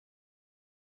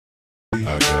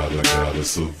gotta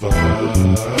survive.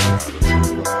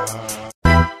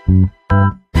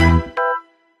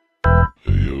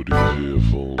 Hey yo, these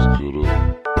headphones good up.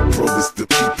 I promise to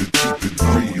keep it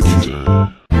real.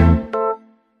 Damn.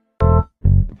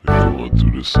 We're going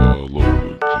through this all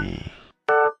over again.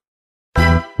 I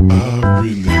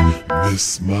really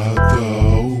miss my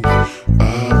dog. I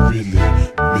really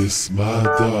miss my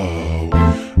dog.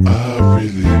 I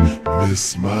really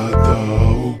miss my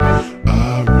dog.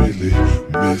 I really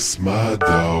miss my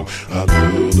dog. I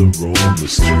love to roam the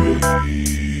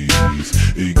streets.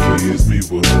 It gives me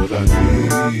what I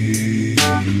need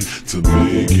to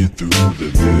make it through the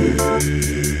day.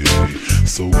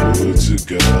 So what you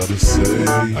gotta say?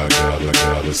 I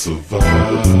gotta survive.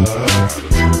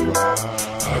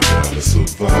 I gotta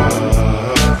survive. I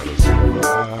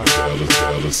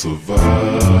gotta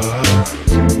survive.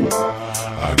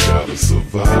 I gotta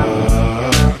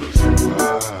survive.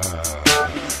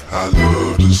 I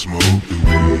love to smoke the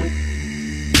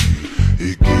weed.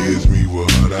 It gives me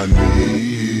what I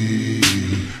need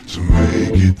to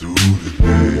make it through the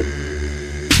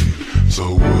day.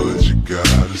 So what you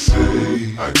gotta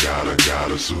say? I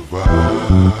gotta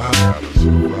survive. Gotta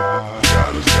survive.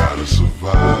 Gotta survive.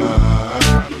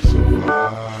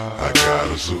 I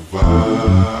gotta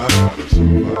survive.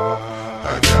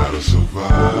 I gotta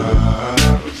survive.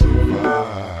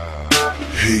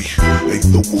 Hey, ain't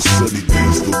no more sunny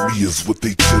days for me is what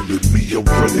they telling me. I'm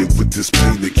running with this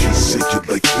pain that can't shake it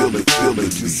like feeling me.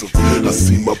 I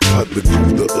see my partner go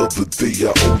the other day.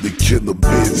 I only can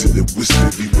imagine and wish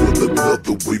that he went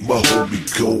another way. My homie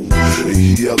gone, and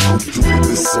here I go doing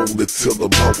this song to tell him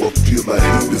how I feel. I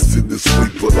hate this in this way,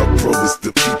 but I promise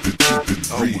to keep it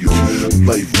real.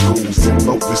 Life goes on.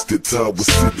 I wish that time was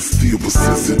sitting still, but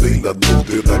since it ain't, I know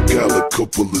that I got a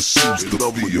couple of shoes to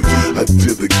fill. I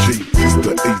dedicate this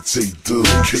to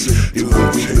DAWG, and when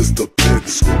we miss the pen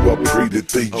school, I pray that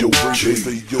they okay.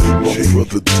 My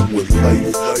brother doing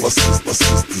life, my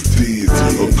sister's dead. A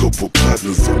couple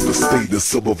partners on the state and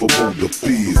some of them on the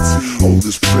feds. All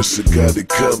this pressure got it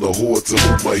kinda hard to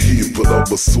hold my head, but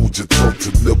I'm a soldier taught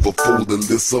to never fold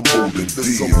unless I'm old and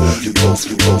dead. Get lost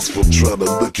from trying to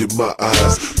look in my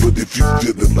eyes, but if you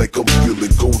feeling like I'm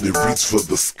feeling, go and reach for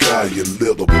the sky and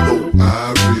let them know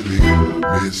I really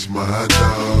miss my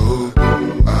dog.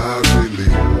 I really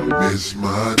miss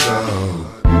my dog.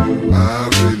 I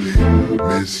really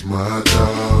miss my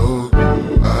dog.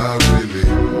 I really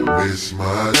miss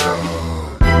my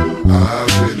dog. I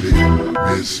really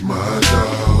miss my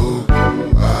dog. I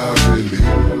really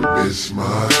miss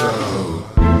my dog.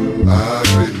 I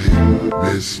really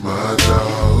miss my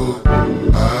dog.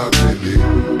 I really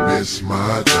miss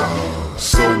my dog.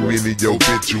 So many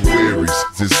obituaries,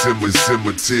 this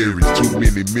cemeteries, too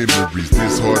many memories.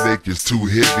 This heartache is too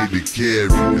heavy to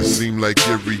carry. It seems like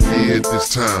every year at this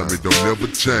time it don't ever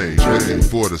change. Waiting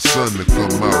for the sun to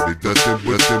come out, it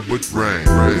nothing but rain.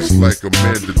 It's like a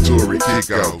mandatory kick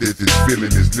out. That this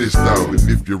feeling is list out, and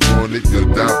if you want it,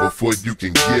 you'll die before you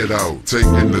can get out.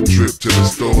 Taking a trip to the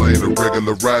store ain't a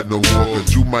regular ride no more,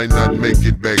 cause you might not make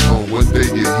it back home. One day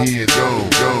you're here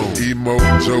and gone. Emo,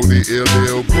 Jody,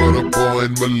 LL, Brother Boy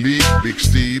and Malik, Big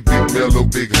Steve, Big Mello,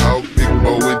 Big Hawk, Big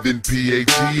Mo, and then PAT.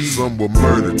 Some were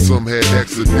murdered, some had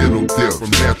accidental death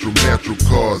from natural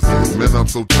causes. Man, I'm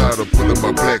so tired of pulling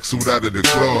my black suit out of the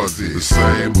closet. The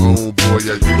same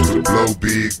homeboy I used to blow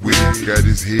big with got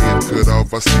his head cut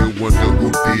off. I still wonder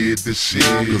who did the shit,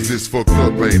 cause it's fucked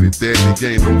up, ain't it? Daddy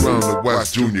ain't around to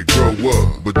watch Junior grow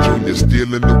up, but Junior's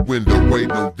still in the window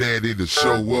waiting on Daddy to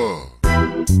show up.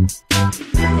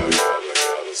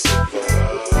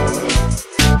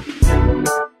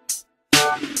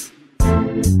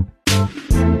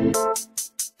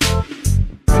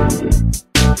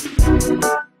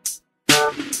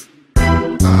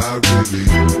 I really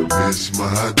miss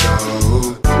my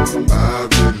dog. I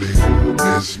really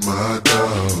miss my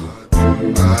dog.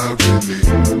 I really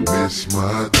miss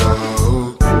my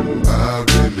dog. I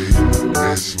really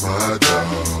miss my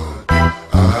dog. I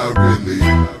really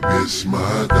miss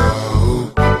my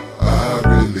dog. I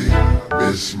really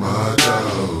miss my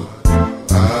dog.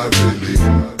 I really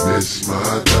miss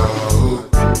my dog.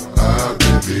 I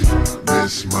really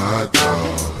miss my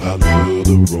dog. I love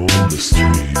to roam the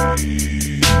streets.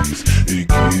 It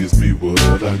gives me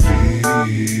what I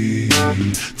need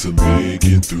to make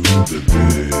it through the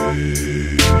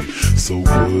day. So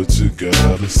what you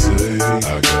gotta say?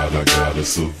 I gotta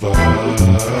survive.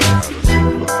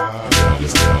 I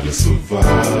gotta survive.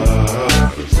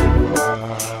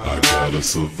 I gotta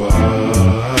survive.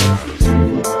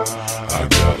 I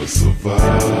gotta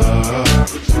survive.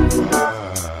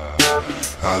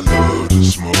 I love to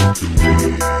smoke the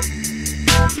weed.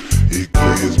 It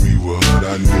gives me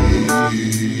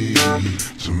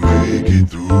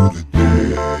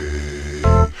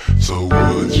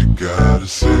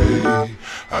way.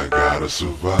 I gotta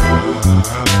survive. I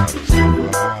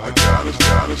gotta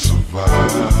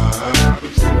survive.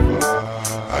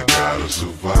 I gotta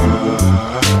survive.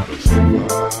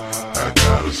 I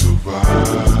gotta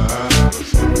survive.